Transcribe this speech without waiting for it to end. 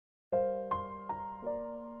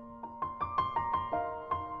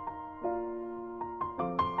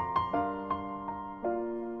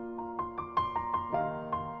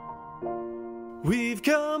We've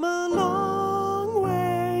come a long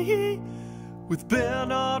way with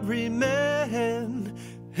Bernard Riemann,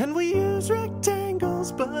 and we use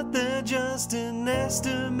rectangles, but they're just an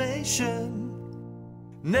estimation.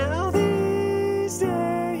 Now these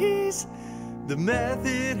days, the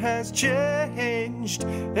method has changed,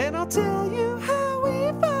 and I'll tell you how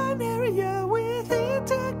we find area with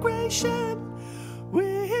integration.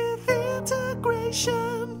 With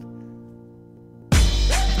integration.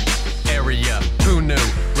 Area, who knew?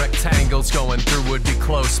 Rectangles going through would be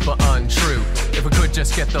close but untrue. If we could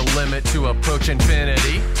just get the limit to approach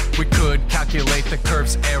infinity, we could calculate the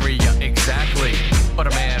curve's area exactly. But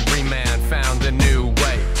our man Riemann found a new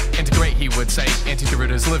way. Integrate, he would say.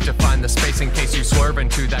 Anti-derivatives live to find the space in case you swerve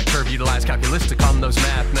into that curve. Utilize calculus to calm those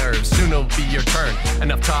math nerves. Soon it'll be your turn.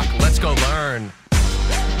 Enough talk, let's go learn.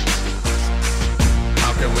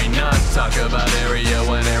 How can we not talk about area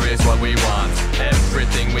when area's what we want?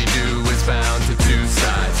 Everything we do is bound to two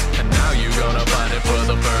sides, and now you're gonna find it for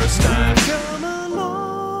the first time. We've come a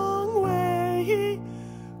long way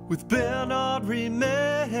with Bernard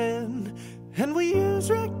Riemann, and we use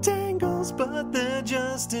rectangles, but they're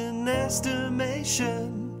just an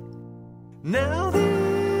estimation. Now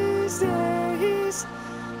these days,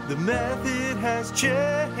 the method has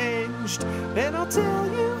changed, and I'll tell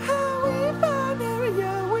you how we find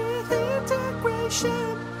area with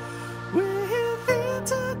integration. With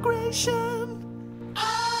integration.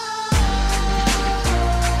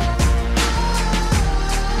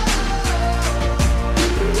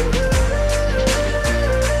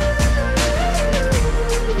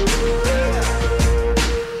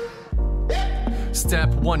 Step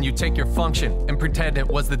 1, you take your function and pretend it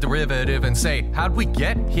was the derivative and say, how'd we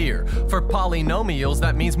get here? For polynomials,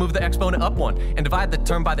 that means move the exponent up 1 and divide the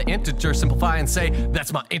term by the integer, simplify and say,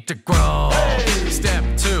 that's my integral. Hey! Step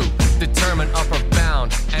 2, determine upper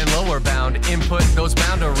bound and lower bound. Input those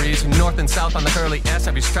boundaries, north and south on the curly S.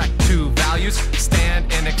 Have you subtract two values, stand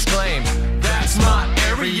and exclaim, that's my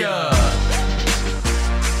area.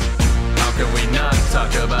 How can we not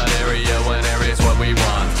talk about area when area's what we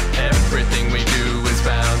want? Everything we do is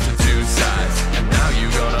bound to two sides, and now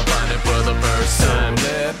you're gonna find it for the first time. So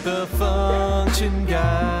let the function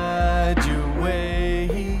guide your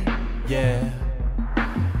way, yeah.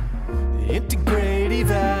 Integrate,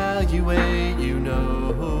 evaluate, you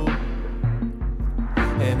know.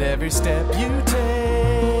 And every step you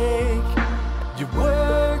take, your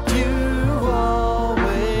work you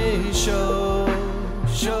always show.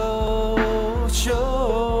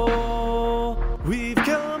 We've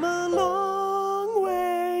come a long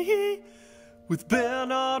way with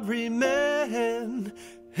Bernard Riemann,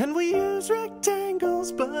 and we use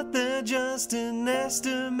rectangles, but they're just an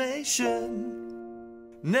estimation.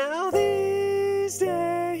 Now these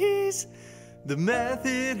days, the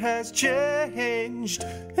method has changed,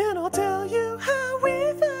 and I'll tell you how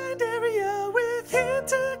we find area with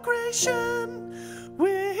integration.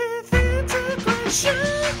 With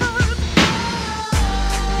integration.